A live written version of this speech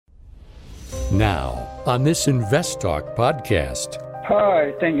Now, on this Invest Talk podcast.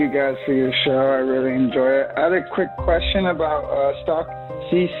 Hi, thank you guys for your show. I really enjoy it. I had a quick question about stock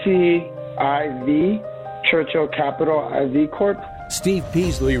CCIV, Churchill Capital IV Corp. Steve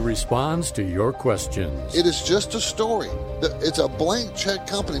Peasley responds to your questions. It is just a story. It's a blank check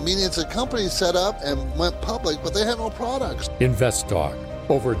company, meaning it's a company set up and went public, but they had no products. Invest Talk.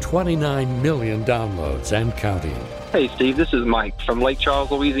 Over 29 million downloads and counting. Hey, Steve, this is Mike from Lake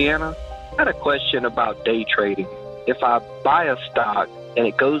Charles, Louisiana. I had a question about day trading. If I buy a stock and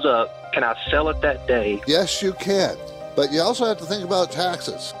it goes up, can I sell it that day? Yes, you can. But you also have to think about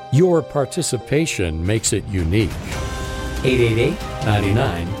taxes. Your participation makes it unique.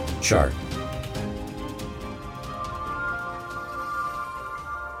 888-99-CHART.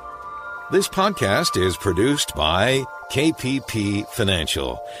 This podcast is produced by KPP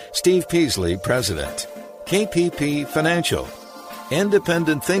Financial. Steve Peasley, President. KPP Financial.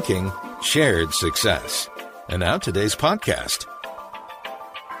 Independent thinking, shared success. And now today's podcast.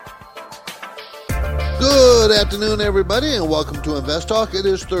 Good afternoon, everybody, and welcome to Invest Talk. It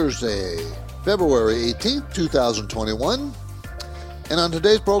is Thursday, February 18th, 2021. And on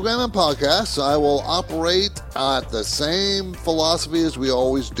today's program and podcast, I will operate at the same philosophy as we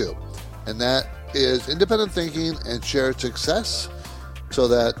always do. And that is independent thinking and shared success, so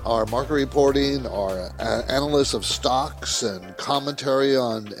that our market reporting, our analysis of stocks and commentary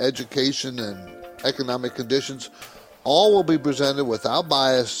on education and economic conditions, all will be presented without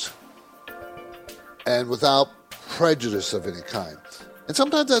bias and without prejudice of any kind. And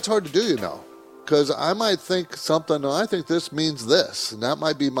sometimes that's hard to do, you know, because I might think something, I think this means this, and that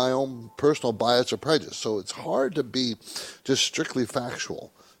might be my own personal bias or prejudice. So it's hard to be just strictly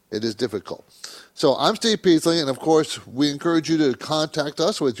factual. It is difficult. So I'm Steve Peasley, and of course, we encourage you to contact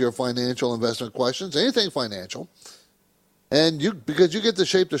us with your financial investment questions, anything financial. And because you get to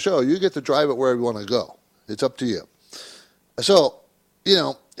shape the show, you get to drive it wherever you want to go. It's up to you. So,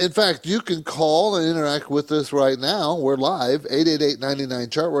 in fact, you can call and interact with us right now. We're live,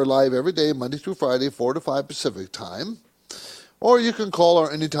 888-99-CHART. We're live every day, Monday through Friday, 4 to 5 Pacific time. Or you can call our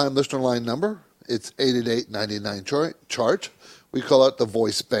anytime listener line number. It's 888-99-CHART. We call it the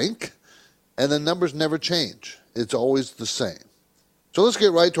voice bank. And the numbers never change. It's always the same. So let's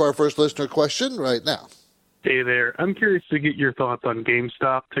get right to our first listener question right now. Hey there. I'm curious to get your thoughts on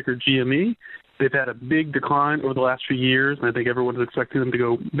GameStop, ticker GME. They've had a big decline over the last few years, and I think everyone's expecting them to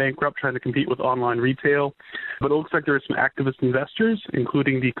go bankrupt trying to compete with online retail. But it looks like there are some activist investors,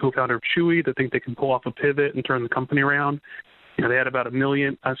 including the co-founder of Chewy, that think they can pull off a pivot and turn the company around. They had about $1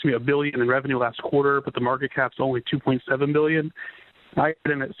 billion in revenue last quarter, but the market cap's only $2.7 billion. I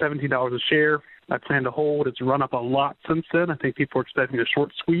got in at $17 a share. I plan to hold. It's run up a lot since then. I think people are expecting a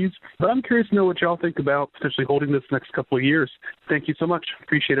short squeeze. But I'm curious to know what y'all think about potentially holding this next couple of years. Thank you so much.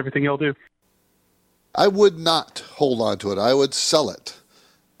 Appreciate everything y'all do. I would not hold on to it. I would sell it.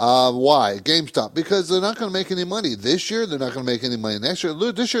 Why? GameStop. Because they're not going to make any money. This year, they're not going to make any money. Next year,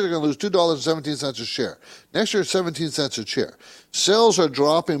 this year, they're going to lose $2.17 a share. Next year, 17 cents a share. Sales are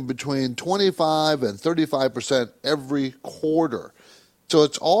dropping between 25 and 35% every quarter. So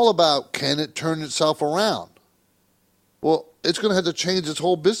it's all about, can it turn itself around? Well, it's going to have to change its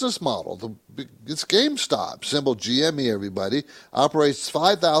whole business model. It's GameStop, symbol GME, everybody. Operates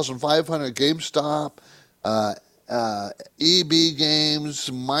 5,500 GameStop, EB Games,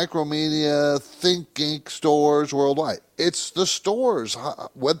 Micromedia, Think Inc. stores worldwide. It's the stores.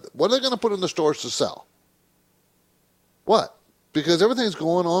 What are they going to put in the stores to sell? What? Because everything's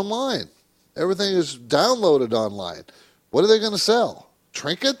going online. Everything is downloaded online. What are they going to sell?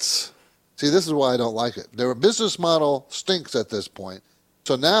 Trinkets? See, this is why I don't like it. Their business model stinks at this point.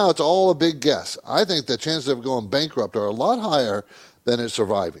 So now it's all a big guess. I think the chances of going bankrupt are a lot higher than it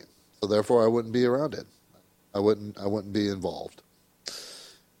surviving. So therefore, I wouldn't be around it. I wouldn't be involved.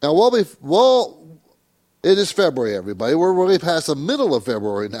 Now, it is February, everybody. We're really past the middle of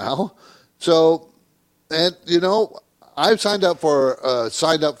February now. So, and I've signed up for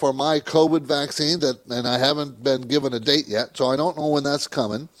my COVID vaccine and I haven't been given a date yet, so I don't know when that's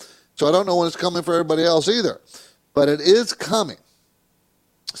coming. So I don't know when it's coming for everybody else either, but it is coming.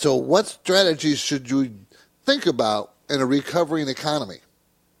 So what strategies should you think about in a recovering economy?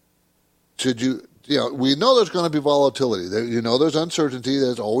 We know there's going to be volatility. There's uncertainty,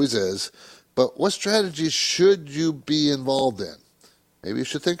 there always is, but what strategies should you be involved in? Maybe you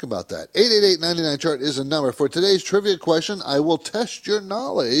should think about that. 888-99-CHART is the number. For today's trivia question, I will test your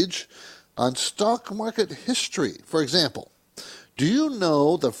knowledge on stock market history. For example, do you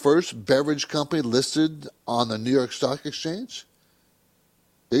know the first beverage company listed on the New York Stock Exchange?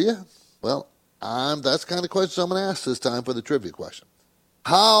 Do you? Well, that's the kind of question I'm going to ask this time for the trivia question.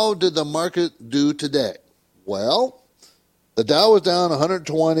 How did the market do today? Well, the Dow was down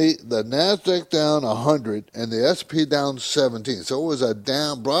 120, the NASDAQ down 100, and the S&P down 17. So it was a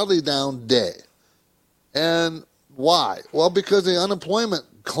broadly down day. And why? Well, because the unemployment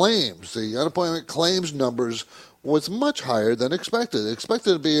claims numbers was much higher than expected.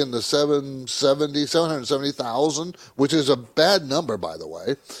 Expected to be in the 770,000, which is a bad number, by the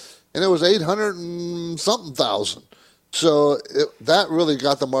way. And it was 800 and something thousand. So that really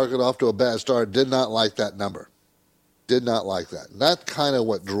got the market off to a bad start. Did not like that number. Did not like that. And that's kind of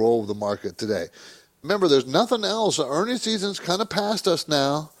what drove the market today. Remember, there's nothing else. The earnings season's kind of past us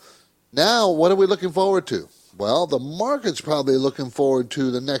now. Now, what are we looking forward to? Well, the market's probably looking forward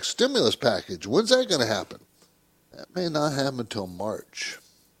to the next stimulus package. When's that going to happen? That may not happen until March.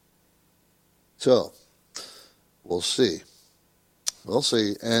 So, we'll see. We'll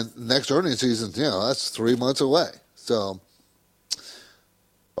see. And next earnings season, that's 3 months away. So,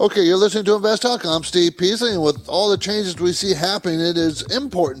 okay, you're listening to Invest Talk. I'm Steve Peasley, and with all the changes we see happening, it is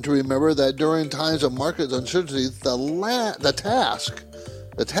important to remember that during times of market uncertainty, the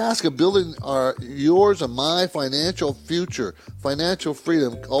task of building yours and my financial future, financial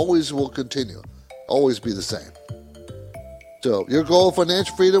freedom, always will continue, always be the same. So your goal of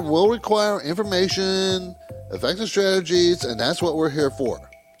financial freedom will require information, effective strategies, and that's what we're here for.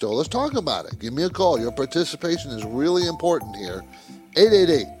 So let's talk about it. Give me a call. Your participation is really important here.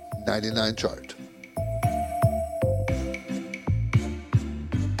 888-99-CHART.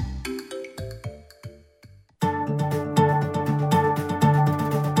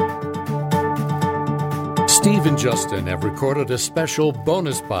 Steve and Justin have recorded a special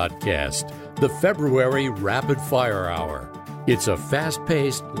bonus podcast, the February Rapid Fire Hour. It's a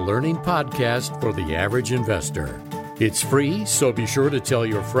fast-paced learning podcast for the average investor. It's free, so be sure to tell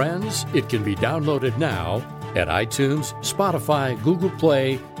your friends. It can be downloaded now at iTunes, Spotify, Google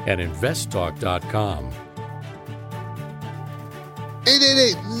Play, and investtalk.com.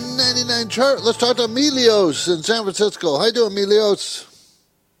 888-99-CHART. Let's talk to Emilios in San Francisco. How you doing, Emilios?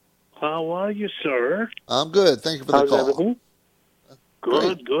 How are you, sir? I'm good. Thank you for the call. Everything?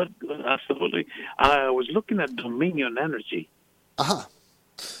 Good, absolutely. I was looking at Dominion Energy. Uh-huh.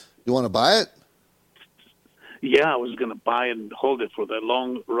 You want to buy it? Yeah, I was going to buy it and hold it for the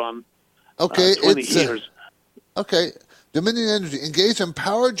long run. Okay, 20 years. Okay. Dominion Energy, engaged in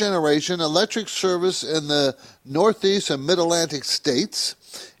power generation, electric service in the Northeast and Mid-Atlantic states.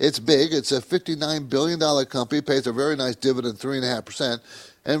 It's big. It's a $59 billion company, pays a very nice dividend, 3.5%.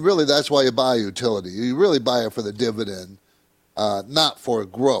 And really, that's why you buy a utility. You really buy it for the dividend, not for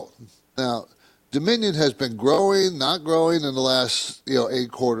growth. Now, Dominion has been growing, not growing in the last 8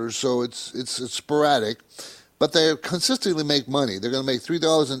 quarters, so it's sporadic. But they consistently make money. They're going to make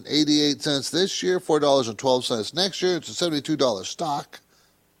 $3.88 this year, $4.12 next year. It's a $72 stock.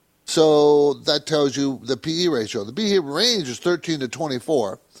 So that tells you the PE ratio. The PE range is 13 to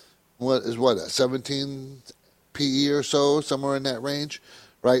 24. What is a 17 PE or so, somewhere in that range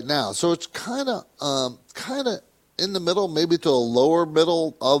right now. So it's kind of in the middle, maybe to the lower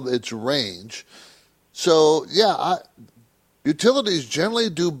middle of its range. So yeah, utilities generally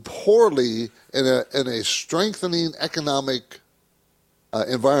do poorly in a strengthening economic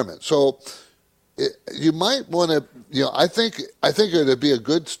environment. So you might want to, I think it would be a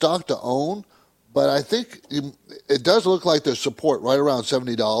good stock to own, but I think it does look like there's support right around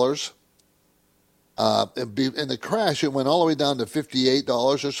 $70. In the crash, it went all the way down to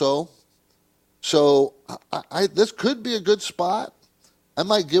 $58 or so. So this could be a good spot. I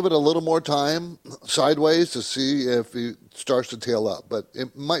might give it a little more time sideways to see if it starts to tail up, but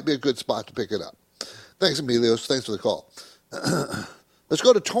it might be a good spot to pick it up. Thanks, Emilios. Thanks for the call. Let's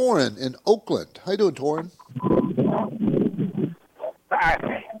go to Torin in Oakland. How you doing, Torin?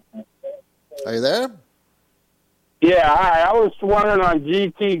 Hi. Are you there? Yeah, hi. I was wondering on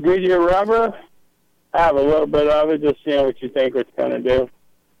GT Goodyear rubber. I have a little bit of it, just seeing what you think it's going to do.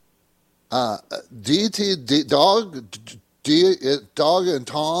 GT Dog and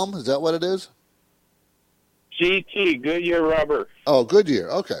Tom, is that what it is? GT Goodyear rubber. Oh,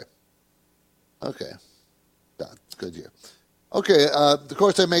 Goodyear. Okay. That's Goodyear. Okay. Of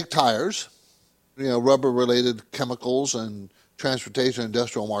course, they make tires. Rubber-related chemicals and transportation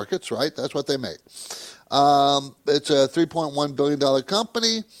industrial markets. Right. That's what they make. It's a $3.1 billion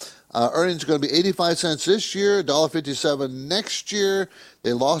company. Earnings are going to be 85 cents this year, $1.57 next year.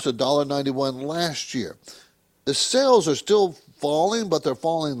 They lost $1.91 last year. The sales are still falling, but they're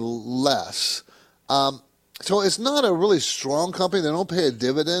falling less. So it's not a really strong company. They don't pay a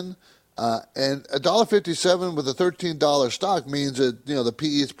dividend. And $1.57 with a $13 stock means that, the PE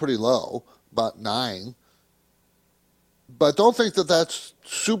is pretty low, about 9. But don't think that that's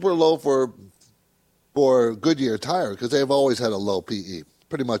super low for Goodyear Tire, because they've always had a low PE,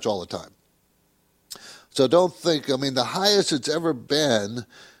 pretty much all the time. So don't think, the highest it's ever been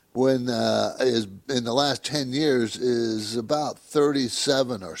is in the last 10 years is about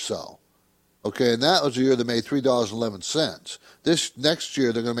 37 or so. Okay, and that was the year they made $3.11. This next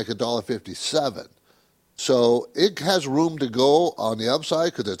year, they're going to make $1.57. So it has room to go on the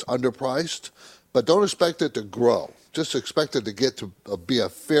upside because it's underpriced, but don't expect it to grow. Just expect it to get to be a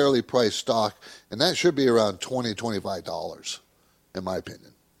fairly priced stock, and that should be around $20, $25, in my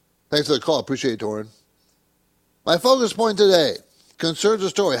opinion. Thanks for the call. Appreciate it, Torin. My focus point today concerns a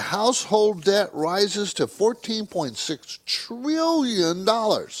story. Household debt rises to $14.6 trillion.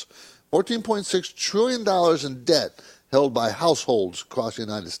 $14.6 trillion in debt held by households across the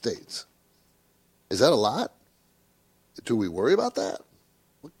United States. Is that a lot? Do we worry about that?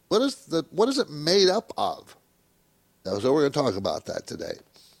 What is it made up of? So we're going to talk about that today.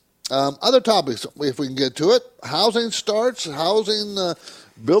 Other topics, if we can get to it. Housing starts,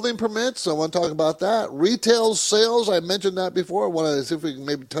 building permits. I want to talk about that. Retail sales, I mentioned that before. I want to see if we can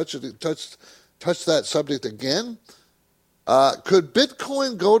maybe touch that subject again. Could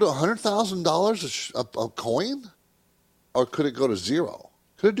Bitcoin go to $100,000 a coin? Or could it go to zero?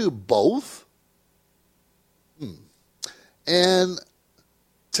 Could it do both? And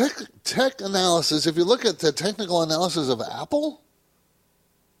tech analysis, if you look at the technical analysis of Apple,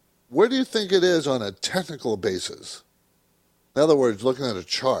 where do you think it is on a technical basis? In other words, looking at a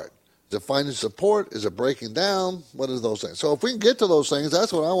chart. Is it finding support? Is it breaking down? What are those things? So if we can get to those things,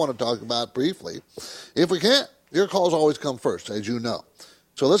 that's what I want to talk about briefly. If we can't, your calls always come first, as you know.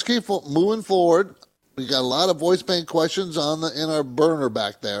 So let's keep moving forward. We got a lot of voice bank questions in our burner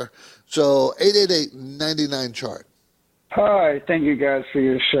back there. So 888-99-CHART. Hi, thank you guys for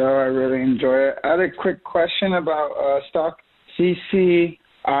your show. I really enjoy it. I had a quick question about stock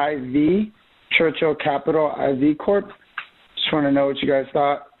CCIV, Churchill Capital IV Corp. Just want to know what you guys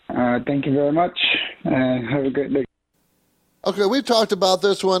thought. Thank you very much, and have a great day. Okay, we talked about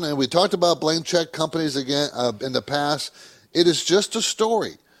this one, and we talked about blank check companies again in the past. It is just a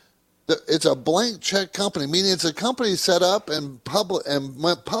story. It's a blank check company, meaning it's a company set up and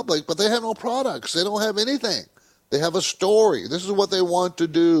went public, but they have no products. They don't have anything. They have a story. This is what they want to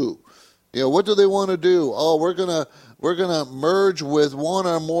do. What do they want to do? Oh, we're gonna merge with one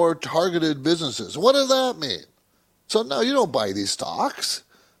or more targeted businesses. What does that mean? So no, you don't buy these stocks.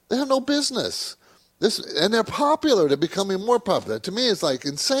 They have no business. And they're popular. They're becoming more popular. To me, it's like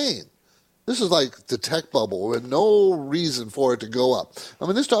insane. This is like the tech bubble with no reason for it to go up.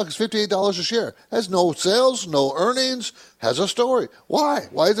 This stock is $58 a share. Has no sales, no earnings, has a story. Why?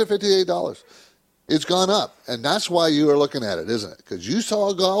 Why is it $58? It's gone up, and that's why you are looking at it, isn't it? Because you saw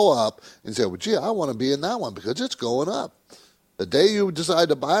it go up and said, well, gee, I want to be in that one because it's going up. The day you decide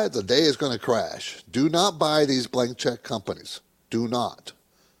to buy it, the day it's going to crash. Do not buy these blank check companies. Do not.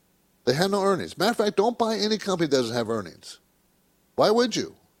 They have no earnings. Matter of fact, don't buy any company that doesn't have earnings. Why would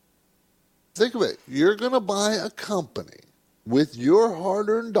you? Think of it. You're going to buy a company with your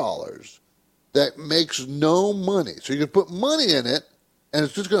hard-earned dollars that makes no money. So you can put money in it, and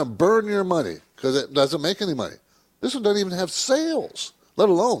it's just going to burn your money because it doesn't make any money. This one doesn't even have sales, let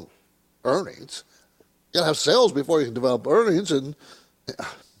alone earnings. You got to have sales before you can develop earnings. And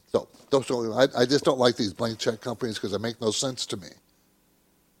so I just don't like these blank check companies because they make no sense to me.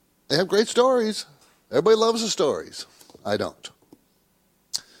 They have great stories. Everybody loves the stories. I don't.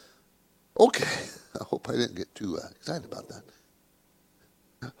 Okay. I hope I didn't get too excited about that.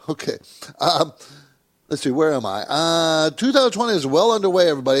 Okay. Let's see, where am I? 2020 is well underway,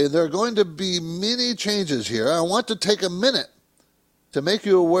 everybody. There are going to be many changes here. I want to take a minute to make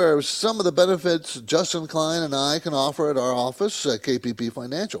you aware of some of the benefits Justin Klein and I can offer at our office at KPP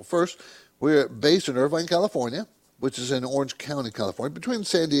Financial. First, we're based in Irvine, California, which is in Orange County, California, between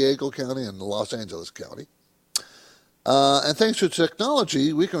San Diego County and Los Angeles County. And thanks to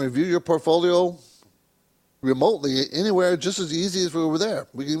technology, we can review your portfolio remotely anywhere just as easy as we were there.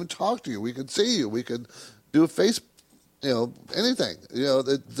 We can even talk to you. We can see you. We can do a face, anything.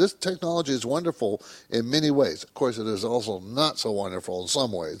 This technology is wonderful in many ways. Of course, it is also not so wonderful in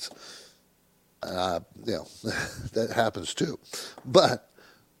some ways. That happens too. But,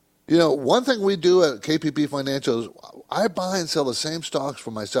 one thing we do at KPP Financial is I buy and sell the same stocks for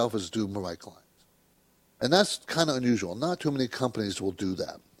myself as do for my clients. And that's kind of unusual. Not too many companies will do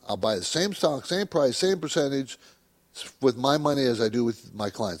that. I'll buy the same stock, same price, same percentage with my money as I do with my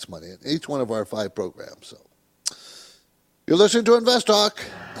clients' money in each one of our 5 programs. So, you're listening to Invest Talk.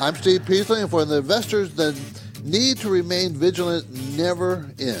 I'm Steve Peasley, and for the investors, the need to remain vigilant never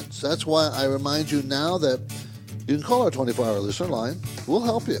ends. That's why I remind you now that, You can call our 24-hour listener line. We'll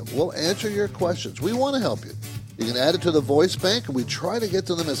help you. We'll answer your questions. We want to help you. You can add it to the voice bank, and we try to get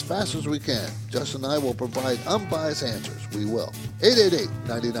to them as fast as we can. Justin and I will provide unbiased answers. We will.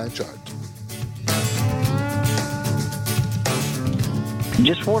 888-99-CHART.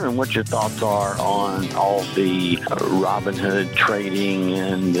 Just wondering what your thoughts are on all the Robinhood trading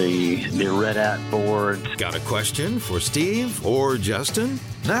and the Red Hat boards. Got a question for Steve or Justin?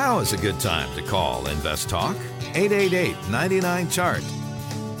 Now is a good time to call Invest Talk. 888-99-CHART.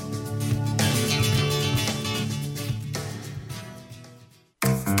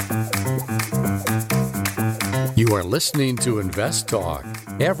 You are listening to Invest Talk.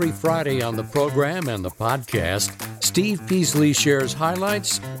 Every Friday on the program and the podcast, Steve Peasley shares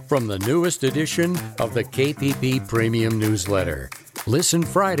highlights from the newest edition of the KPP Premium Newsletter. Listen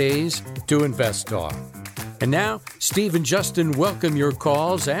Fridays to Invest Talk. And now, Steve and Justin welcome your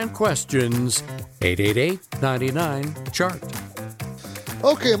calls and questions. 888-99-CHART.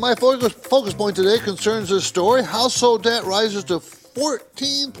 Okay, my focus point today concerns this story. Household debt rises to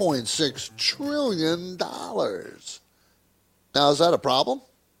 $14.6 trillion. Now, is that a problem?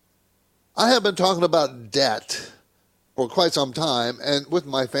 I have been talking about debt for quite some time, and with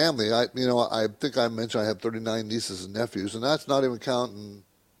my family, I think I mentioned I have 39 nieces and nephews, and that's not even counting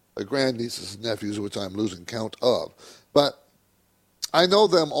the grandnieces and nephews, which I'm losing count of. But I know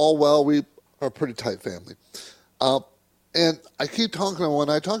them all well. We are a pretty tight family. And I keep talking, when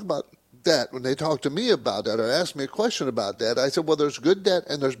I talk about debt, when they talk to me about that or ask me a question about that, I said, well, there's good debt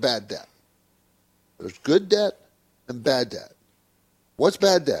and there's bad debt. There's good debt and bad debt. What's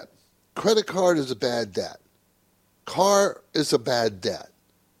bad debt? Credit card is a bad debt. Car is a bad debt.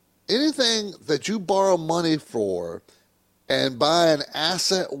 Anything that you borrow money for and buy an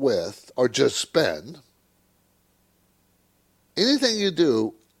asset with or just spend, anything you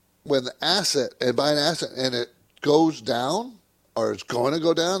do with an asset and buy an asset and it goes down or it's going to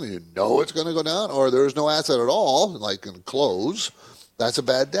go down and you know it's going to go down, or there's no asset at all, like in clothes, that's a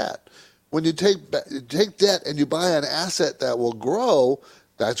bad debt. When you take debt and you buy an asset that will grow,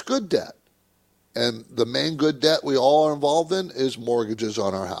 that's good debt. And the main good debt we all are involved in is mortgages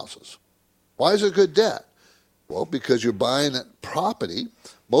on our houses. Why is it good debt? Well, because you're buying property.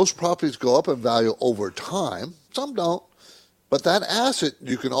 Most properties go up in value over time. Some don't. But that asset,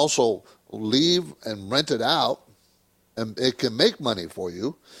 you can also leave and rent it out, and it can make money for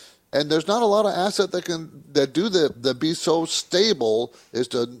you. And there's not a lot of asset that be so stable as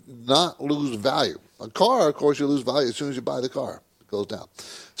to not lose value. A car, of course, you lose value as soon as you buy the car. It goes down.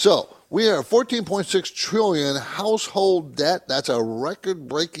 So we are 14.6 trillion household debt. That's a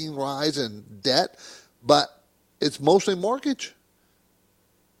record-breaking rise in debt, but it's mostly mortgage.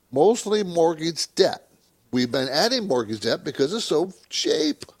 Mostly mortgage debt. We've been adding mortgage debt because it's so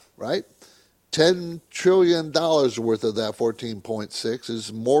cheap, right? $10 trillion worth of that 14.6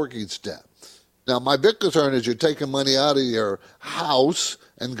 is mortgage debt. Now, my big concern is you're taking money out of your house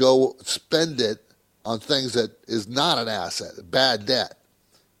and go spend it on things that is not an asset, bad debt.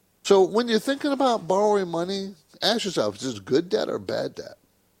 So when you're thinking about borrowing money, ask yourself, is this good debt or bad debt?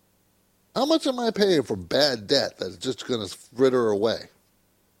 How much am I paying for bad debt that's just going to fritter away?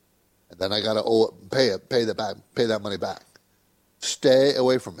 And then I got to pay that money back. Stay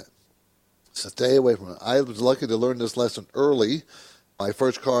away from it. Stay away from it. I was lucky to learn this lesson early. My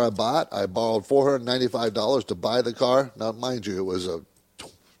first car I bought, I borrowed $495 to buy the car. Now, mind you, it was a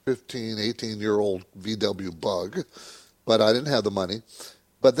 15, 18-year-old VW Bug, but I didn't have the money.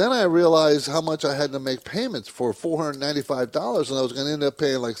 But then I realized how much I had to make payments for $495, and I was going to end up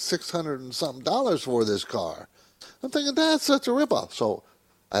paying like $600 and something for this car. I'm thinking, that's such a ripoff. So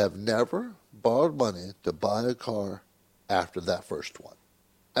I have never borrowed money to buy a car after that first one,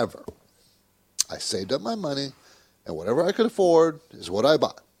 ever. I saved up my money, and whatever I could afford is what I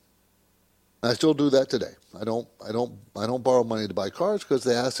bought. And I still do that today. I don't borrow money to buy cars because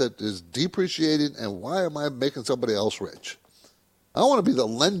the asset is depreciating, and why am I making somebody else rich? I want to be the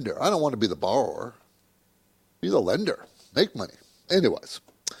lender. I don't want to be the borrower. Be the lender. Make money. Anyways,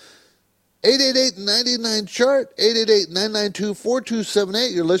 888-99-CHART,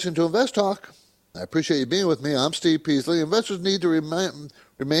 888-992-4278. You're listening to Invest Talk. I appreciate you being with me. I'm Steve Peasley. Investors need to remain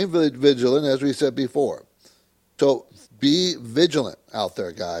vigilant, as we said before. So be vigilant out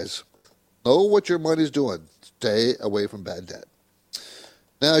there, guys. Know what your money's doing. Stay away from bad debt.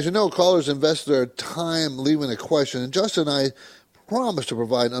 Now, as you know, callers invest their time leaving a question, and Justin and I promise to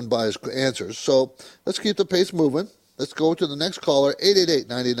provide unbiased answers. So let's keep the pace moving. Let's go to the next caller,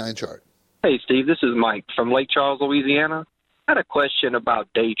 888-99-CHART. Hey, Steve, this is Mike from Lake Charles, Louisiana. I had a question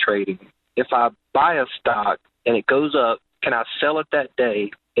about day trading. If I buy a stock and it goes up, can I sell it that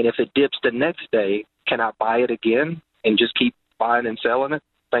day? And if it dips the next day, can I buy it again and just keep buying and selling it?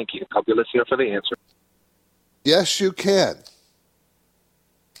 Thank you. I'll be listening for the answer. Yes, you can.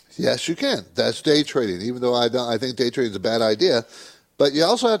 Yes, you can. That's day trading, even though I think day trading is a bad idea. But you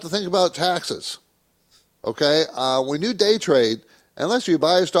also have to think about taxes. Okay? When you day trade, unless you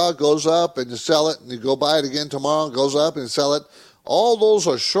buy a stock, goes up, and you sell it, and you go buy it again tomorrow, goes up, and you sell it, all those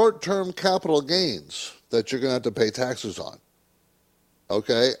are short-term capital gains that you're going to have to pay taxes on.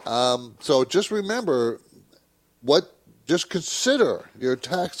 Okay? So just remember, just consider your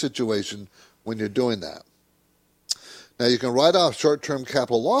tax situation when you're doing that. Now, you can write off short-term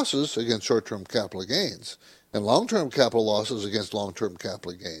capital losses against short-term capital gains and long-term capital losses against long-term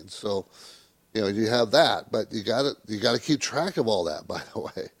capital gains. So, you have that, but you got to keep track of all that, by the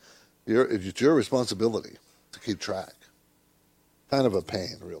way. It's your responsibility to keep track. Kind of a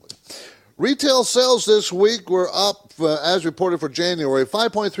pain, really. Retail sales this week were up, as reported for January,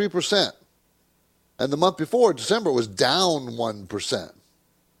 5.3%. And the month before, December, was down 1%.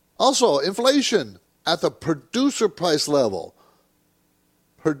 Also, inflation at the producer price level.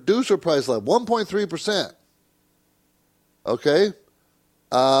 1.3%. Okay?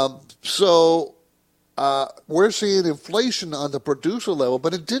 So we're seeing inflation on the producer level,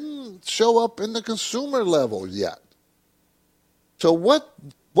 but it didn't show up in the consumer level yet. So what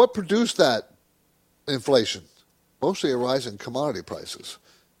produced that inflation? Mostly a rise in commodity prices.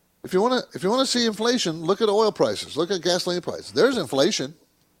 If you want to see inflation, look at oil prices. Look at gasoline prices. There's inflation.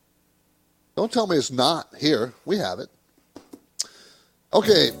 Don't tell me it's not here. We have it.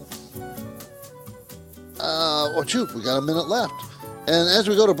 Okay. We got a minute left. And as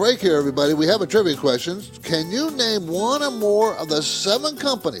we go to break here, everybody, we have a trivia question. Can you name one or more of the 7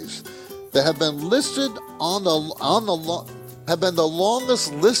 companies that have been listed have been the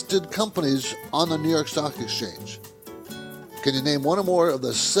longest listed companies on the New York Stock Exchange? Can you name one or more of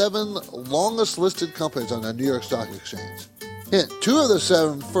the 7 longest listed companies on the New York Stock Exchange? Hint, 2 of the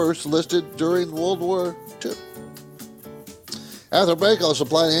 7 first listed during World War II. After the break, I'll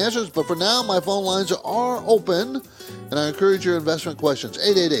supply the answers, but for now, my phone lines are open, and I encourage your investment questions.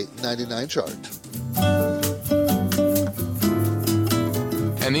 888-99-CHART.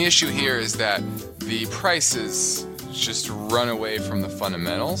 And the issue here is that the prices just run away from the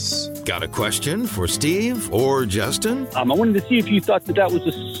fundamentals. Got a question for Steve or Justin? I wanted to see if you thought that was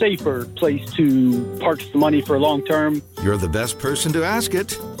a safer place to park the money for long term. You're the best person to ask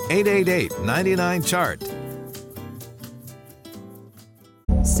it. 888-99-CHART.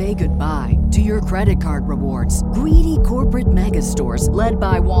 Say goodbye to your credit card rewards. Greedy corporate mega stores, led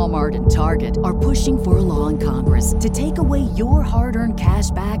by Walmart and Target, are pushing for a law in Congress to take away your hard-earned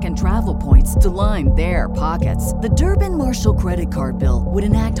cash back and travel points to line their pockets. The Durbin-Marshall credit card bill would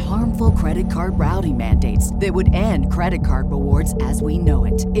enact harmful credit card routing mandates that would end credit card rewards as we know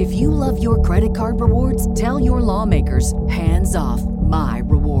it. If you love your credit card rewards, tell your lawmakers, hands off my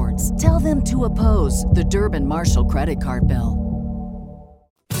rewards. Tell them to oppose the Durbin-Marshall credit card bill.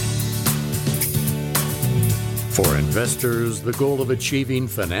 For investors, the goal of achieving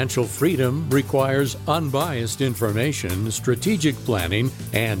financial freedom requires unbiased information, strategic planning,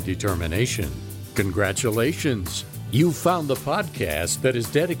 and determination. Congratulations! You found the podcast that is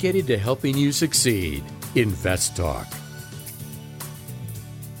dedicated to helping you succeed. Invest Talk.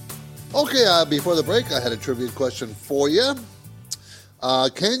 Okay, before the break, I had a trivia question for you.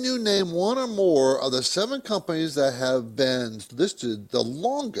 Can you name one or more of the 7 companies that have been listed the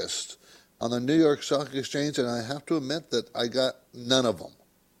longest on the New York Stock Exchange? And I have to admit that I got none of them.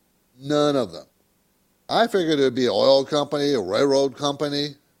 None of them. I figured it would be an oil company, a railroad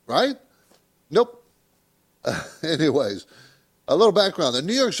company, right? Nope. Anyways, a little background. The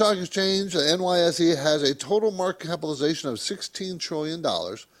New York Stock Exchange, the NYSE, has a total market capitalization of $16 trillion.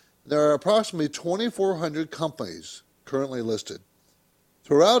 There are approximately 2,400 companies currently listed.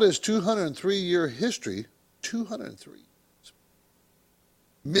 Throughout its 203-year history, 203,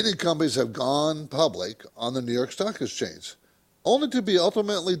 many companies have gone public on the New York Stock Exchange, only to be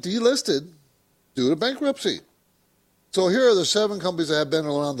ultimately delisted due to bankruptcy. So here are the 7 companies that have been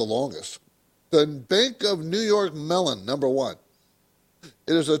around the longest. The Bank of New York Mellon, number 1.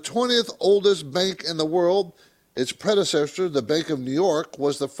 It is the 20th oldest bank in the world. Its predecessor, the Bank of New York,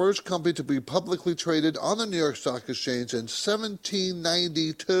 was the first company to be publicly traded on the New York Stock Exchange in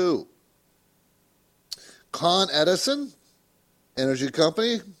 1792. Con Edison Energy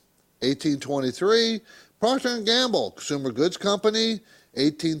Company, 1823. Procter & Gamble, Consumer Goods Company,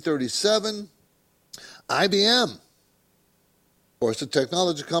 1837. IBM, of course, a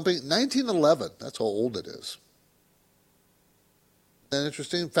technology company, 1911. That's how old it is. Isn't that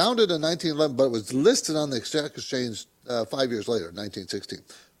interesting? Founded in 1911, but it was listed on the stock exchange 5 years later, 1916.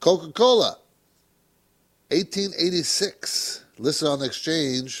 Coca-Cola, 1886, listed on the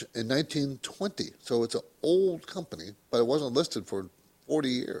exchange in 1920. So it's an old company, but it wasn't listed for 40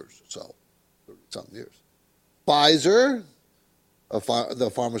 years or so, 30-something years. Pfizer,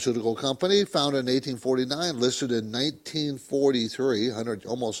 the pharmaceutical company, founded in 1849, listed in 1943,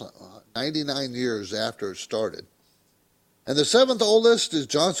 almost 99 years after it started. And the seventh oldest is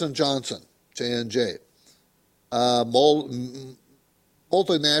Johnson & Johnson, J&J.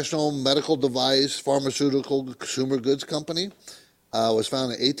 Multinational medical device, pharmaceutical, consumer goods company. Was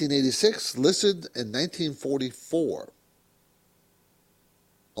founded in 1886, listed in 1944.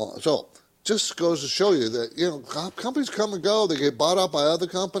 So, just goes to show you that, companies come and go. They get bought out by other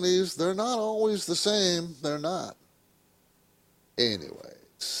companies. They're not always the same. They're not.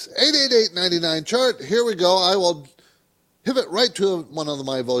 Anyways, 888-99-CHART. Here we go. I will pivot right to one of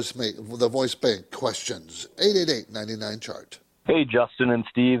my voice bank questions. 888-99-CHART. Hey, Justin and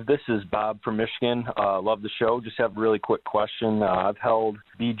Steve. This is Bob from Michigan. Love the show. Just have a really quick question. I've held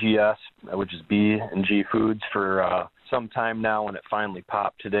BGS, which is B&G Foods, for some time now, and it finally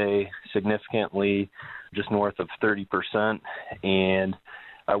popped today significantly, just north of 30%. And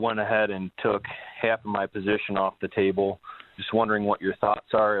I went ahead and took half of my position off the table. Just wondering what your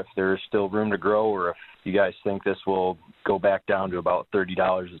thoughts are, if there's still room to grow, or if you guys think this will go back down to about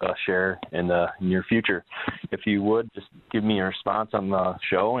 $30 a share in the near future. If you would, just give me a response on the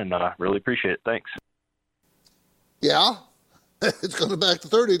show, and really appreciate it. Thanks. Yeah, it's going back to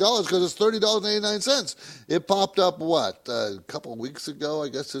 $30 because it's $30.89. It popped up, a couple of weeks ago? I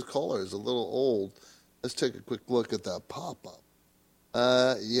guess his caller is a little old. Let's take a quick look at that pop-up.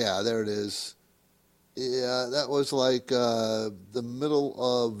 Yeah, there it is. Yeah, that was like the middle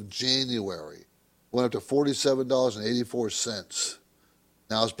of January. Went up to $47.84.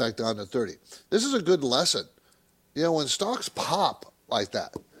 Now it's back down to $30. This is a good lesson. When stocks pop like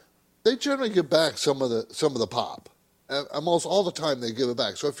that, they generally give back some of the pop. Almost all the time they give it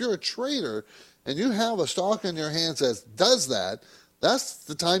back. So if you're a trader and you have a stock in your hands that does that, that's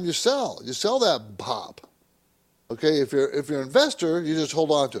the time you sell. You sell that pop. Okay, if you're an investor, you just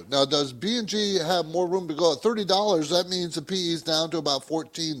hold on to it. Now, does B&G have more room to go? At $30, that means the PE is down to about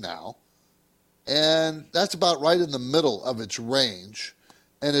 14 now. And that's about right in the middle of its range.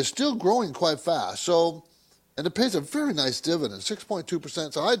 And it's still growing quite fast. So, and it pays a very nice dividend,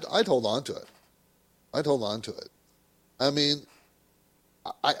 6.2%. So I'd hold on to it. I'd hold on to it. I mean,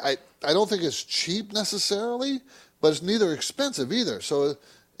 I don't think it's cheap necessarily, but it's neither expensive either. So,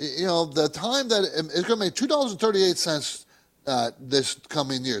 the time that it's going to make $2.38 this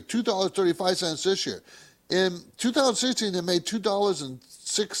coming year, $2.35 this year. In 2016, it made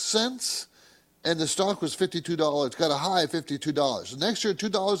 $2.06, and the stock was $52. It's got a high of $52. The next year,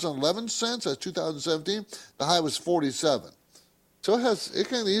 $2.11, that's 2017. The high was $47. So it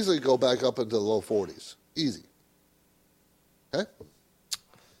can easily go back up into the low 40s. Easy. Okay?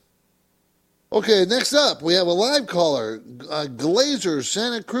 Okay, next up, we have a live caller, Glazer,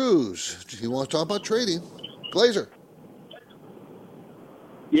 Santa Cruz. He wants to talk about trading. Glazer.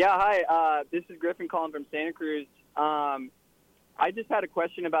 Yeah, hi. This is Griffin calling from Santa Cruz. I just had a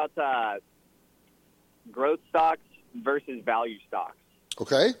question about growth stocks versus value stocks.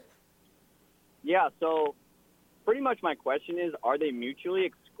 Okay. Yeah, so pretty much my question is, are they mutually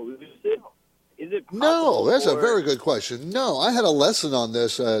exclusive? Is it no, that's a very good question. No, I had a lesson on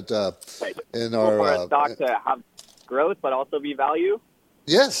this in our for a stock to have growth but also be value.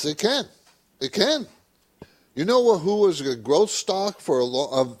 Yes, it can. It can. You know who was a growth stock for a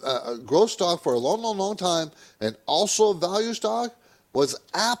long time, and also a value stock was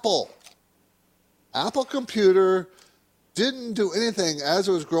Apple. Apple Computer didn't do anything as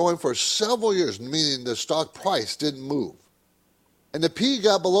it was growing for several years, meaning the stock price didn't move, and the P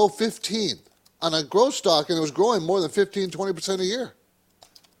got below 15. On a growth stock, and it was growing more than 15-20% a year.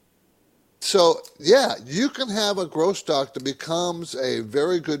 So, yeah, you can have a growth stock that becomes a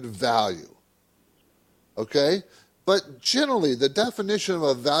very good value, okay? But generally, the definition of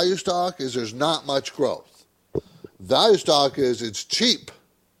a value stock is there's not much growth. Value stock is it's cheap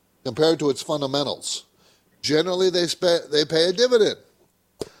compared to its fundamentals. Generally, they pay a dividend.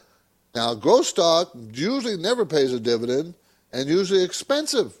 Now, growth stock usually never pays a dividend and usually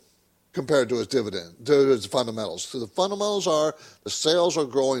expensive compared to its dividend, to its fundamentals. So the fundamentals are the sales are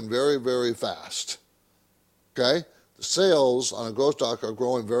growing very, very fast. Okay? The sales on a growth stock are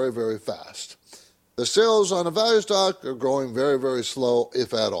growing very, very fast. The sales on a value stock are growing very, very slow,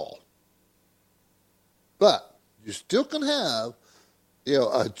 if at all. But you still can have,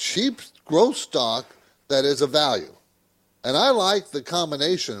 a cheap growth stock that is a value. And I like the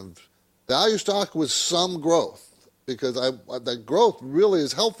combination of value stock with some growth, because that growth really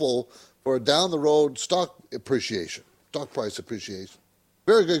is helpful for down the road stock appreciation, stock price appreciation?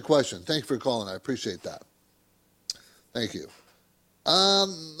 Very good question. Thank you for calling. I appreciate that. Thank you.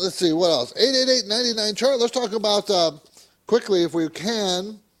 Let's see, what else? 888-99 chart. Let's talk about, quickly, if we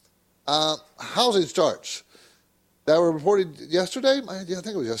can, housing starts that were reported yesterday. I think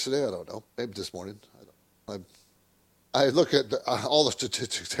it was yesterday. I don't know. Maybe this morning. I look at all the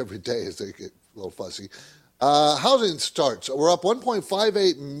statistics every day as they get a little fuzzy. Housing starts were up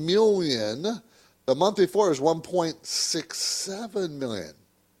 1.58 million. The month before was 1.67 million.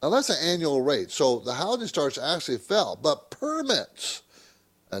 Now, that's an annual rate. So the housing starts actually fell. But permits,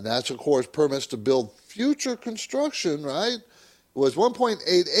 and that's, of course, permits to build future construction, right, was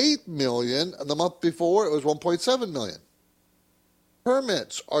 1.88 million. And the month before, it was 1.7 million.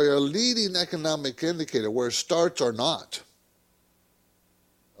 Permits are your leading economic indicator, where starts are not.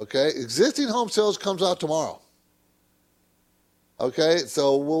 Okay? Existing home sales comes out tomorrow. Okay?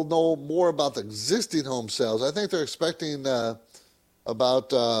 So we'll know more about the existing home sales. I think they're expecting about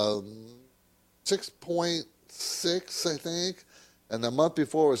 6.6, I think, and the month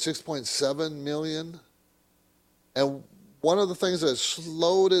before was 6.7 million. And one of the things that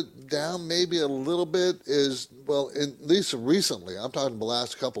slowed it down maybe a little bit is, well, at least recently, I'm talking the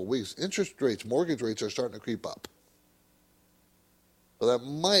last couple of weeks, interest rates, mortgage rates are starting to creep up. So that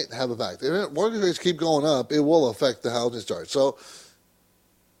might have a fact. If mortgage rates keep going up, it will affect the housing starts. So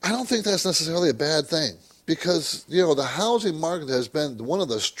I don't think that's necessarily a bad thing. Because, the housing market has been one of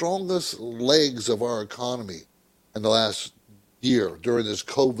the strongest legs of our economy in the last year during this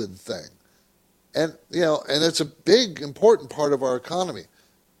COVID thing. And, and it's a big, important part of our economy.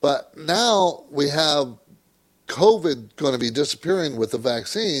 But now we have COVID going to be disappearing with the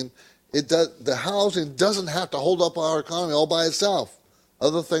vaccine. The housing doesn't have to hold up our economy all by itself.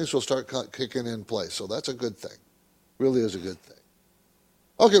 Other things will start kicking in place. So that's a good thing. Really is a good thing.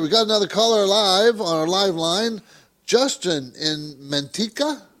 Okay, we got another caller live on our live line. Justin in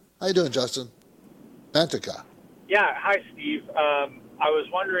Manteca. How you doing, Justin? Manteca. Yeah, hi, Steve. I was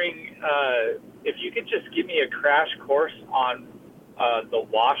wondering if you could just give me a crash course on the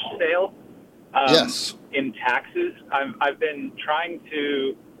wash sale. Yes. In taxes. I've been trying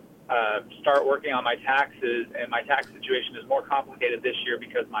to start working on my taxes, and my tax situation is more complicated this year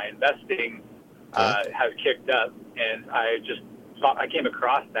because my investing has kicked up, and I came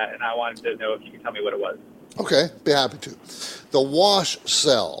across that, and I wanted to know if you could tell me what it was. Okay, be happy to. The wash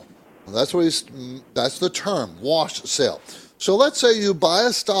sale. That's the term, wash sale. So let's say you buy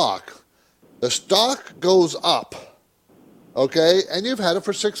a stock. The stock goes up, okay, and you've had it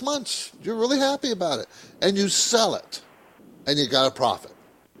for 6 months. You're really happy about it. And you sell it, and you got a profit,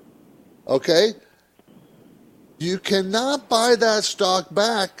 okay? You cannot buy that stock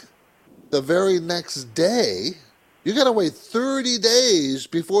back the very next day. You got to wait 30 days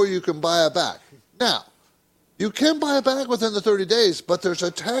before you can buy it back. Now, you can buy it back within the 30 days, but there's a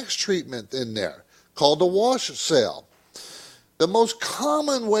tax treatment in there called the wash sale. The most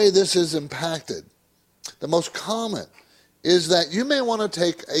common way this is impacted, is that you may want to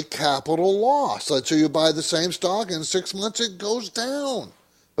take a capital loss. Let's say you buy the same stock, in 6 months it goes down.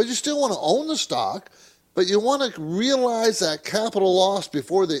 But you still want to own the stock, but you want to realize that capital loss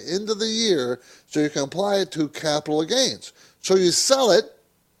before the end of the year so you can apply it to capital gains. So you sell it,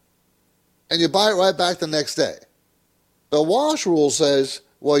 and you buy it right back the next day. The wash rule says,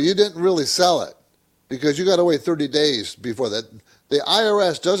 well, you didn't really sell it because you got to wait 30 days before that. The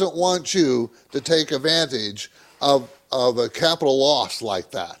IRS doesn't want you to take advantage of a capital loss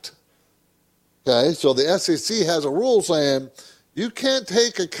like that. Okay, so the SEC has a rule saying you can't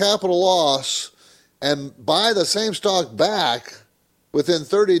take a capital loss and buy the same stock back within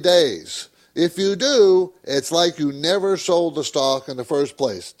 30 days. If you do, it's like you never sold the stock in the first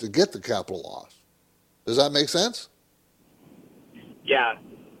place to get the capital loss. Does that make sense? Yeah.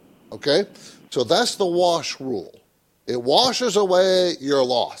 Okay, so that's the wash rule. It washes away your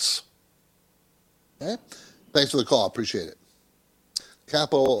loss. Okay, thanks for the call. Appreciate it.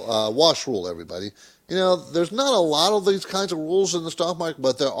 Capital wash rule, everybody. There's not a lot of these kinds of rules in the stock market,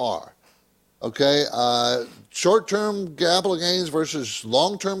 but there are. Okay, short-term capital gains versus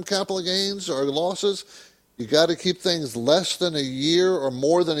long-term capital gains or losses. You got to keep things less than a year or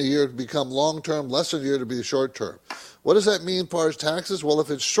more than a year to become long-term, less than a year to be short-term. What does that mean as far as taxes? Well, if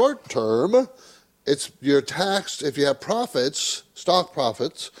it's short-term, you're taxed, if you have profits, stock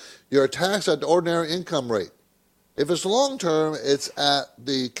profits, you're taxed at the ordinary income rate. If it's long-term, it's at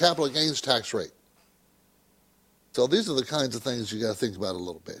the capital gains tax rate. So these are the kinds of things you got to think about a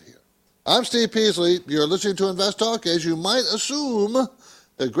little bit here. I'm Steve Peasley. You're listening to Invest Talk. As you might assume,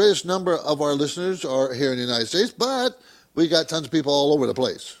 the greatest number of our listeners are here in the United States, but we got tons of people all over the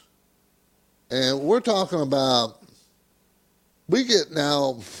place. And we're talking about, we get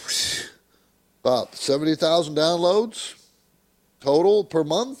now about 70,000 downloads total per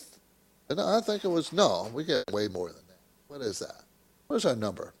month. And I think it was, no, we get way more than that. What is that? What is our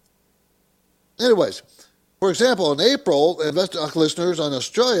number? Anyways, for example, in April, InvestTalk listeners on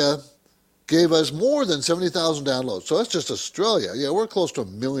Australia gave us more than 70,000 downloads. So that's just Australia. Yeah, we're close to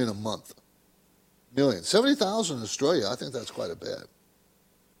 1 million a month. 70,000 in Australia, I think that's quite a bit.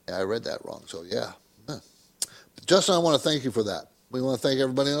 Yeah, I read that wrong, so yeah. Justin, I want to thank you for that. We want to thank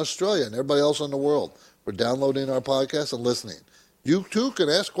everybody in Australia and everybody else in the world for downloading our podcast and listening. You too can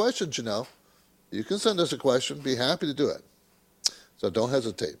ask questions, you know. You can send us a question. Be happy to do it. So don't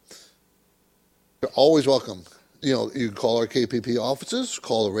hesitate. You're always welcome. You know, you can call our KPP offices,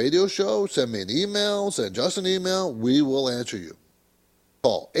 call the radio show, send me an email, send Justin an email. We will answer you.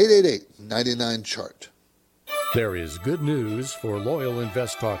 Call 888-99-CHART. There is good news for loyal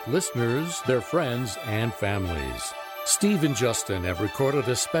InvestTalk listeners, their friends, and families. Steve and Justin have recorded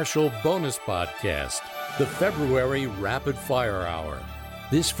a special bonus podcast, the February Rapid Fire Hour.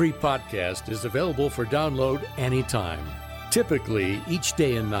 This free podcast is available for download anytime. Typically, each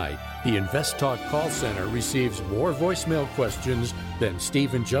day and night, the InvestTalk call center receives more voicemail questions than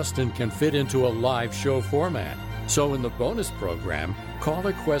Steve and Justin can fit into a live show format. So in the bonus program,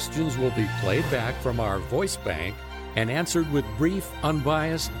 caller questions will be played back from our voice bank and answered with brief,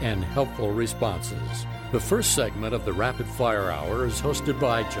 unbiased, and helpful responses. The first segment of the Rapid Fire Hour is hosted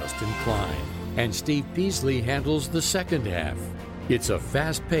by Justin Klein, and Steve Peasley handles the second half. It's a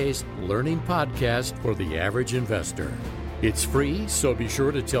fast-paced learning podcast for the average investor. It's free, so be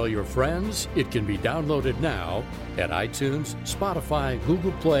sure to tell your friends. It can be downloaded now at iTunes, Spotify,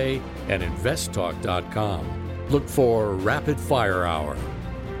 Google Play, and investtalk.com. Look for Rapid Fire Hour.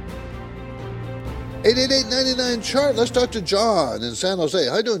 888-99-CHART. Let's talk to John in San Jose.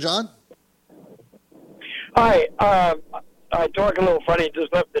 How you doing, John? Hi. I talk a little funny,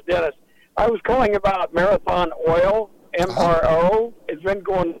 just left the dentist. I was calling about Marathon Oil, MRO. It's been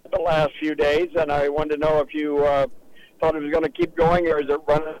going the last few days, and I wanted to know if you thought it was going to keep going, or is it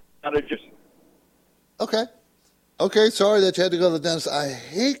running out of juice? Okay. Okay, sorry that you had to go to the dentist. I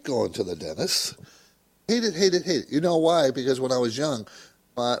hate going to the dentist. Hate it. You know why? Because when I was young,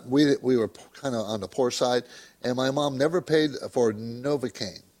 we were kind of on the poor side, and my mom never paid for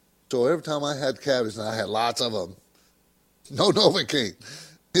Novocaine. So every time I had cavities, and I had lots of them, no Novocaine,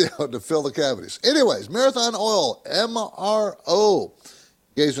 to fill the cavities. Anyways, Marathon Oil, MRO,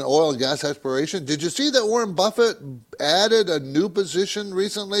 engaged in oil and gas exploration. Did you see that Warren Buffett added a new position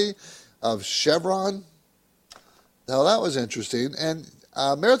recently of Chevron? Now that was interesting. And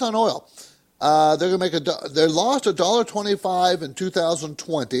Marathon Oil, they're going to they lost $1.25 in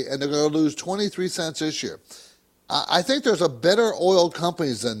 2020, and they're going to lose 23 cents this year. I think there's a better oil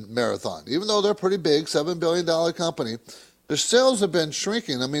companies than Marathon, even though they're pretty big, $7 billion company. Their sales have been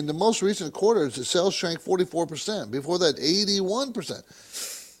shrinking. I mean, the most recent quarters, the sales shrank 44%. Before that, 81%.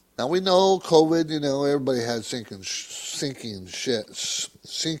 Now we know COVID. You know, everybody had sinking share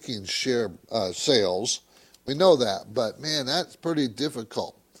sales. We know that, but man, that's pretty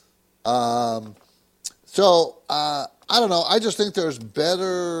difficult. So I don't know. I just think there's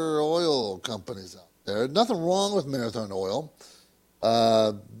better oil companies out there. Nothing wrong with Marathon Oil.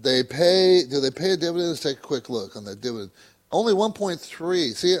 Do they pay a dividend? Let's take a quick look on that dividend. Only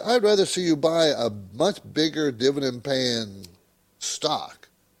 1.3. See, I'd rather see you buy a much bigger dividend-paying stock,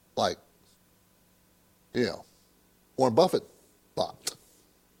 like, Warren Buffett bought.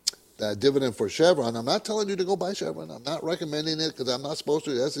 That dividend for Chevron. I'm not telling you to go buy Chevron. I'm not recommending it because I'm not supposed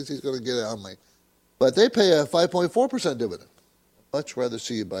to. The SEC is going to get it on me. But they pay a 5.4% dividend. I'd much rather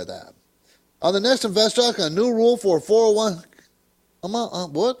see you buy that. On the next InvestTalk, a new rule for 401.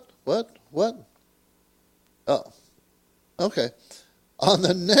 What? Oh, okay. On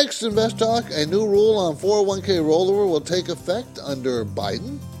the next InvestTalk, a new rule on 401k rollover will take effect under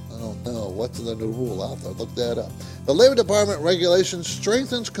Biden. I don't know. What's the new rule out there? Look that up. The Labor Department regulation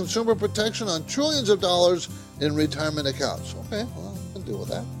strengthens consumer protection on trillions of dollars in retirement accounts. Okay, well, I can deal with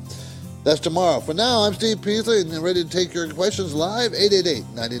that. That's tomorrow. For now, I'm Steve Peasley, and I'm ready to take your questions live,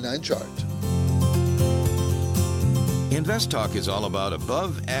 888-99-CHART. InvestTalk is all about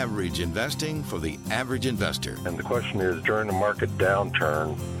above-average investing for the average investor. And the question is, during the market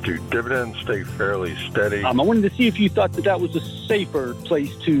downturn, do dividends stay fairly steady? I wanted to see if you thought that was a safer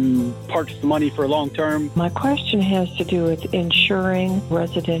place to park the money for long term. My question has to do with insuring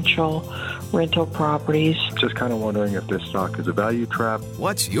residential rental properties. Just kind of wondering if this stock is a value trap.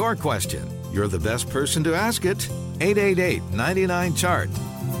 What's your question? You're the best person to ask it. 888-99-CHART.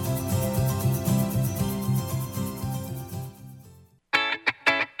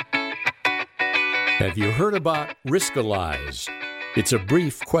 Have you heard about Riskalyze? It's a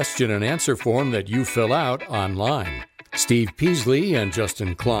brief question and answer form that you fill out online. Steve Peasley and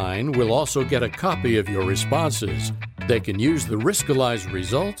Justin Klein will also get a copy of your responses. They can use the Riskalyze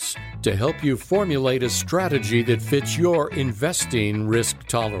results to help you formulate a strategy that fits your investing risk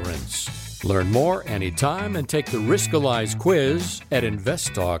tolerance. Learn more anytime and take the Riskalyze quiz at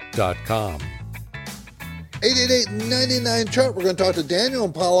investtalk.com. 888-99-CHART. We're going to talk to Daniel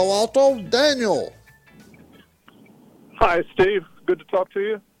in Palo Alto. Daniel. Hi, Steve. Good to talk to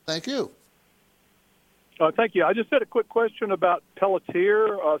you. Thank you. Thank you. I just had a quick question about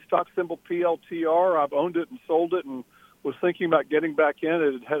Pelletier, stock symbol PLTR. I've owned it and sold it and was thinking about getting back in.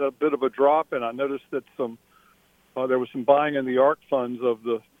 It had a bit of a drop, and I noticed that there was some buying in the ARK funds of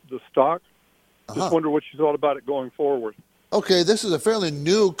the stock. Just wonder what you thought about it going forward. Okay, this is a fairly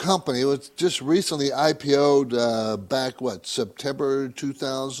new company. It was just recently IPO'd back, September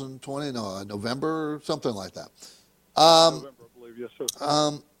 2020? No, November, something like that. November, I believe, yes,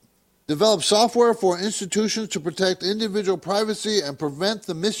 sir. Develop software for institutions to protect individual privacy and prevent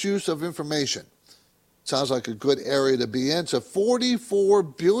the misuse of information. Sounds like a good area to be in. It's a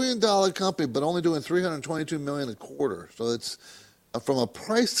 $44 billion company, but only doing $322 million a quarter. So it's from a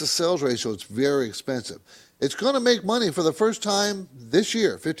price to sales ratio, it's very expensive. It's going to make money for the first time this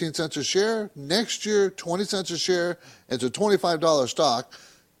year, 15 cents a share. Next year, 20 cents a share. It's a $25 stock.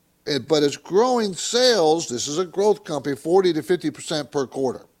 But it's growing sales. This is a growth company, 40 to 50% per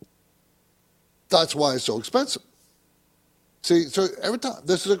quarter. That's why it's so expensive. See, so every time,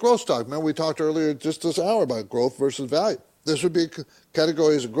 this is a growth stock. Remember we talked earlier just this hour about growth versus value. This would be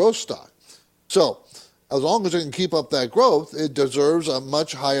categorized as a growth stock. So as long as it can keep up that growth, it deserves a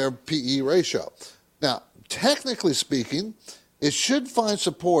much higher PE ratio. Now, technically speaking, it should find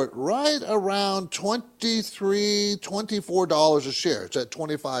support right around $23, $24 a share. It's at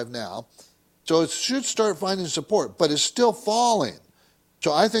 $25 now. So it should start finding support, but it's still falling.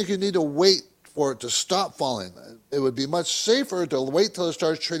 So I think you need to wait for it to stop falling. It would be much safer to wait till it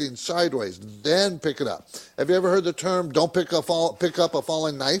starts trading sideways, then pick it up. Have you ever heard the term, don't pick up a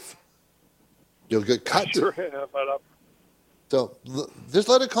falling knife? You'll get cut. Sure have. So just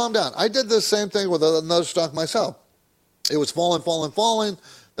let it calm down. I did the same thing with another stock myself. It was falling.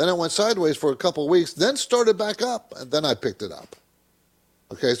 Then it went sideways for a couple of weeks, then started back up, and then I picked it up.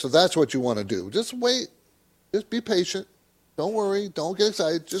 Okay, so that's what you want to do. Just wait. Just be patient. Don't worry. Don't get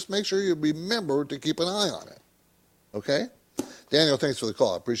excited. Just make sure you remember to keep an eye on it. Okay? Daniel, thanks for the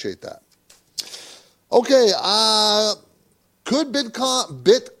call. I appreciate that. Okay, could Bitcoin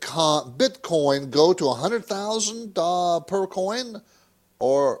go to $100,000 per coin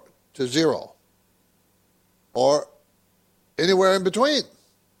or to zero? Or anywhere in between?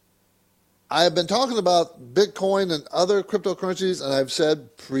 I have been talking about Bitcoin and other cryptocurrencies, and I've said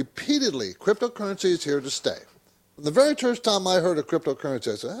repeatedly, cryptocurrency is here to stay. From the very first time I heard of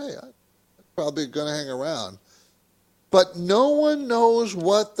cryptocurrency, I said, hey, I'm probably going to hang around. But no one knows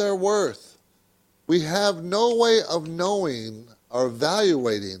what they're worth. We have no way of knowing or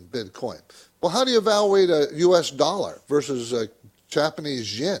evaluating Bitcoin. Well, how do you evaluate a U.S. dollar versus a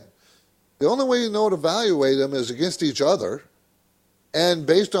Japanese yen? The only way you know to evaluate them is against each other and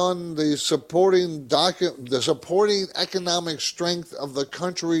based on the supporting economic strength of the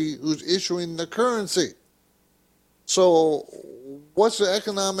country who's issuing the currency. So what's the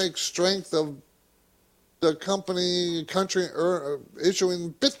economic strength of the country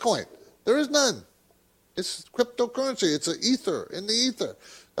issuing Bitcoin? There is none. It's cryptocurrency. It's an ether in the ether.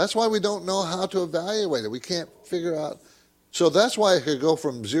 That's why we don't know how to evaluate it. We can't figure out. So that's why it could go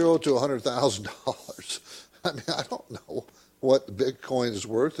from zero to $100,000. I mean, I don't know what Bitcoin is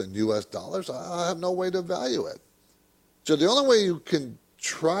worth in U.S. dollars. I have no way to value it. So the only way you can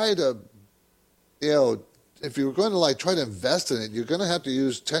try to, if you're going to try to invest in it, you're going to have to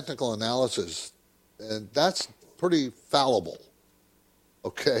use technical analysis, and that's pretty fallible.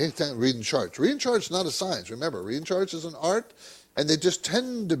 Okay, reading charts. Reading charts is not a science. Remember, reading charts is an art, and they just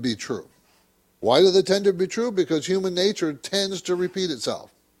tend to be true. Why do they tend to be true? Because human nature tends to repeat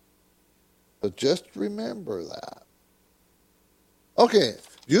itself. But just remember that. Okay,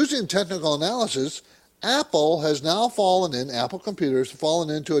 using technical analysis, Apple has now Apple Computers fallen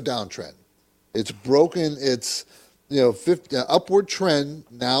into a downtrend. It's broken its 50, upward trend,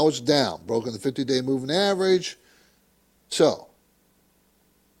 now it's down. Broken the 50-day moving average. So,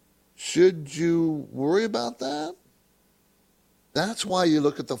 should you worry about that? That's why you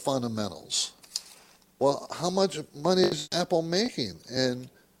look at the fundamentals. Well, how much money is Apple making? And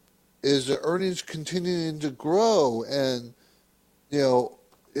is the earnings continuing to grow? And,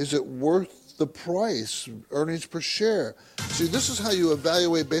 is it worth the price, earnings per share. See, this is how you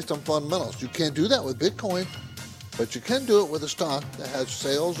evaluate based on fundamentals. You can't do that with Bitcoin, but you can do it with a stock that has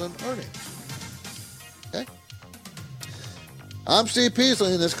sales and earnings. Okay? I'm Steve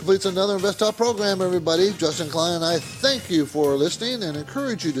Peasley, and this completes another InvestTalk program, everybody. Justin Klein and I thank you for listening and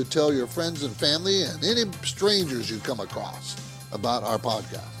encourage you to tell your friends and family and any strangers you come across about our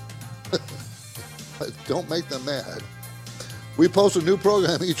podcast. Don't make them mad. We post a new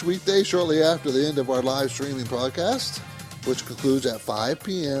program each weekday shortly after the end of our live streaming podcast, which concludes at 5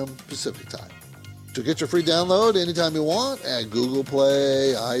 p.m. Pacific time. To get your free download anytime you want at Google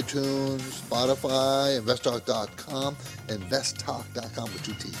Play, iTunes, Spotify, InvestTalk.com, InvestTalk.com with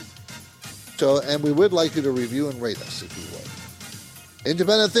 2 T's. So, and we would like you to review and rate us if you would.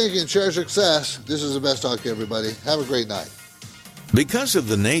 Independent thinking, share success. This is InvestTalk, everybody. Have a great night. Because of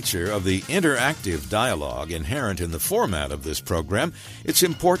the nature of the interactive dialogue inherent in the format of this program, it's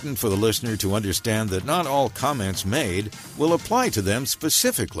important for the listener to understand that not all comments made will apply to them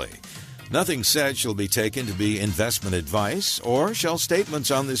specifically. Nothing said shall be taken to be investment advice, or shall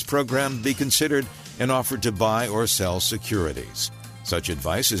statements on this program be considered an offer to buy or sell securities. Such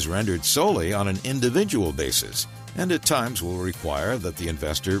advice is rendered solely on an individual basis, and at times will require that the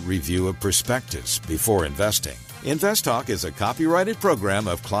investor review a prospectus before investing. InvestTalk is a copyrighted program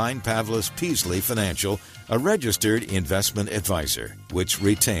of Klein Pavlis Peasley Financial, a registered investment advisor, which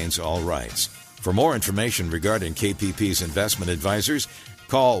retains all rights. For more information regarding KPP's investment advisors,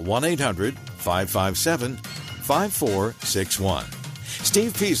 call 1-800-557-5461.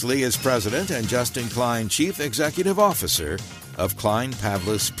 Steve Peasley is President and Justin Klein Chief Executive Officer of Klein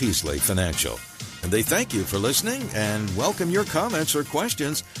Pavlis Peasley Financial. And they thank you for listening and welcome your comments or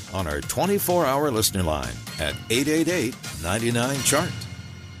questions on our 24-hour listener line at 888-99-CHART.